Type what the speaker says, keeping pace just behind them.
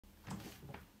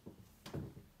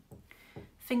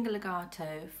finger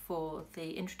legato for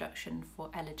the introduction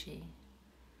for elegy.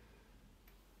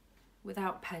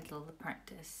 Without pedal, the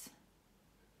practice.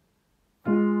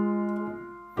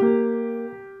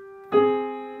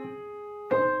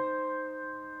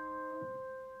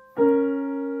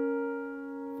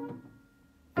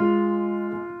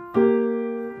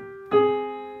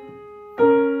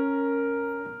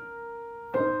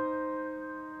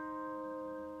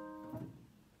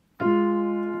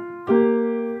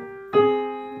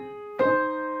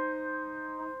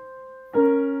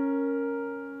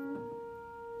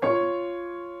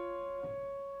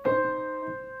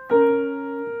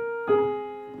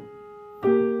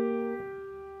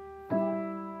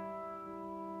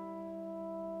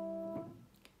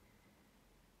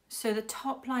 So the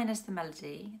top line is the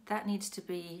melody, that needs to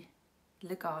be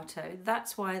legato.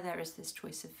 That's why there is this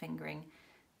choice of fingering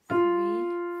 3,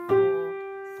 4,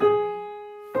 3,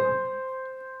 5,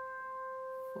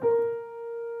 4.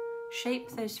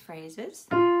 Shape those phrases.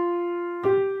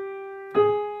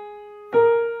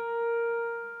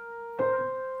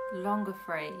 Longer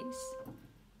phrase.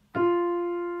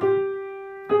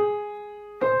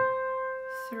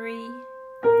 3.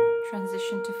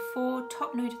 Transition to 4,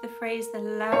 top note of the phrase, the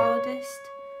loudest,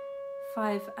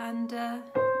 5 under,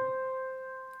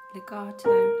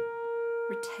 legato,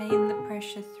 retain the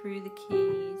pressure through the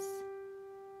keys,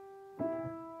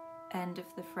 end of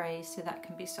the phrase, so that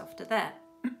can be softer there.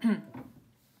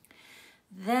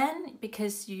 Then,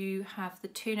 because you have the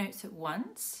 2 notes at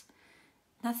once,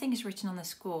 nothing is written on the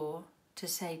score to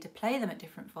say to play them at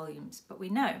different volumes, but we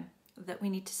know that we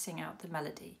need to sing out the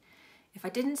melody. If I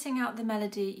didn't sing out the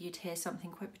melody, you'd hear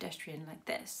something quite pedestrian like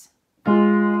this.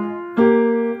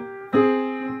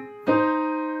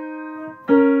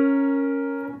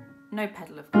 No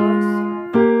pedal, of course.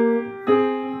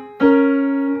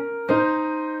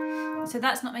 So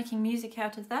that's not making music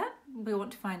out of that. We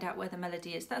want to find out where the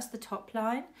melody is. That's the top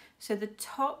line. So the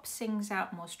top sings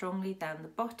out more strongly than the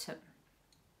bottom.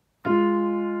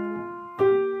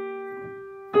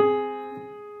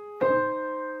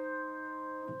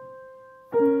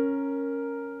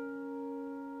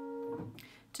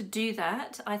 To do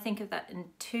that, I think of that in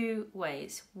 2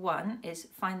 ways. One is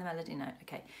find the melody note.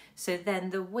 Okay, so then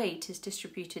the weight is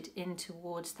distributed in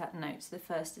towards that note. So the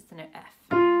first is the note F.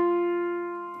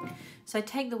 So I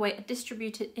take the weight and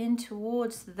distribute it in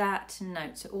towards that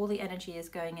note. So all the energy is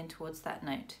going in towards that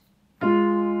note.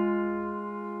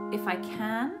 If I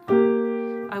can,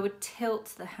 I would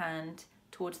tilt the hand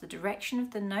towards the direction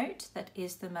of the note that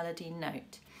is the melody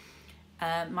note.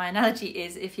 My analogy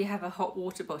is if you have a hot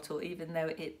water bottle, even though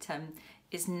it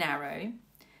is narrow,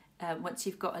 once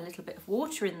you've got a little bit of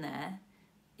water in there,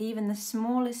 even the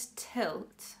smallest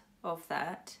tilt of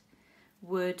that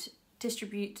would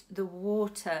distribute the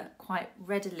water quite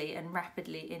readily and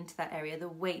rapidly into that area. The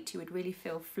weight you would really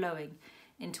feel flowing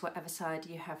into whatever side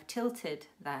you have tilted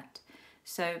that.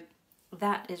 So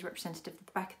that is representative of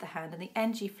the back of the hand and the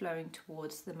energy flowing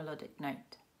towards the melodic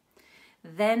note.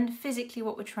 Then physically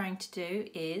what we're trying to do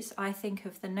is, I think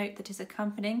of the note that is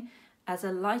accompanying as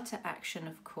a lighter action,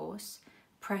 of course,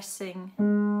 pressing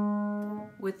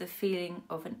with the feeling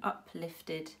of an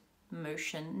uplifted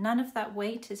motion. None of that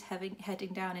weight is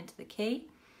heading down into the key.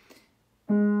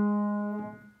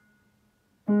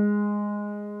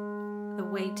 The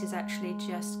weight is actually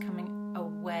just coming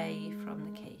away from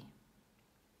the key.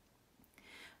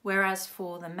 Whereas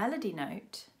for the melody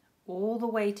note, all the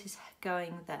weight is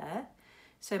going there.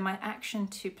 So my action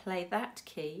to play that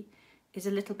key is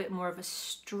a little bit more of a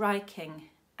striking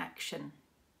action.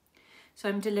 So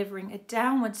I'm delivering a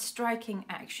downward striking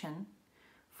action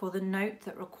for the note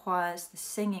that requires the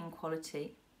singing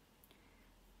quality,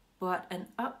 but an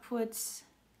upwards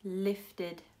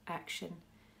lifted action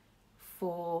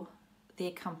for the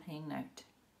accompanying note.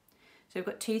 So we've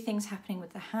got 2 things happening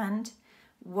with the hand.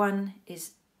 One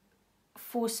is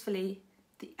forcefully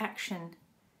the action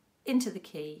into the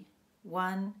key.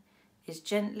 One is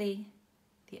gently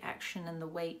the action and the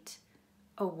weight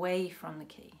away from the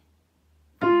key.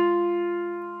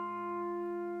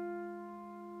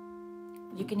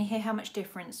 You can hear how much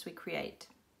difference we create.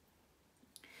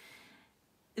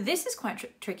 This is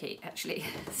quite tricky, actually.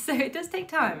 So it does take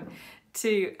time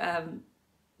to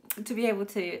be able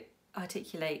to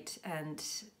articulate and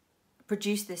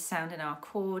produce this sound in our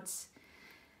chords,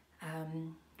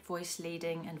 voice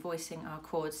leading and voicing our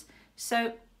chords.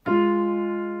 So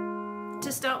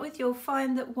to start with, you'll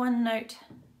find that one note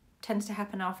tends to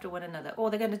happen after one another, or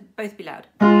they're going to both be loud.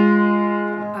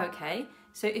 Okay,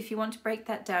 so if you want to break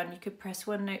that down, you could press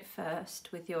one note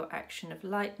first with your action of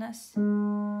lightness,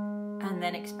 and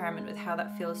then experiment with how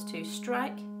that feels to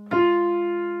strike,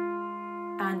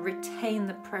 and retain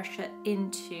the pressure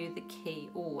into the key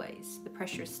always. The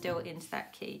pressure is still into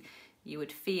that key. You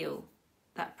would feel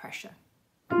that pressure.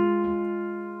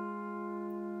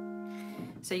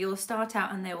 So you'll start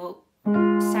out and they will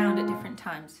sound at different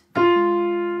times.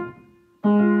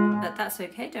 But that's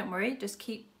okay, don't worry, just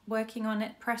keep working on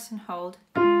it, press and hold.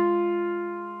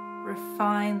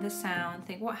 Refine the sound,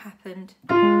 think what happened.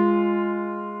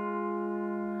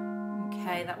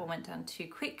 Okay, that one went down too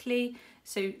quickly.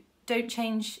 So don't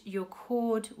change your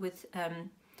chord with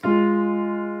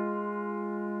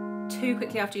too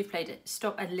quickly after you've played it.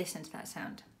 Stop and listen to that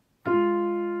sound. The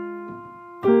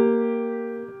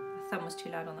thumb was too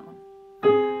loud on that one.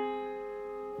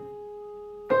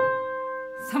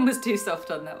 Thumb was too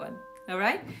soft on that one. All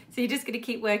right, so you're just going to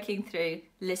keep working through,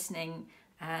 listening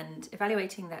and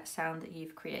evaluating that sound that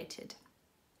you've created.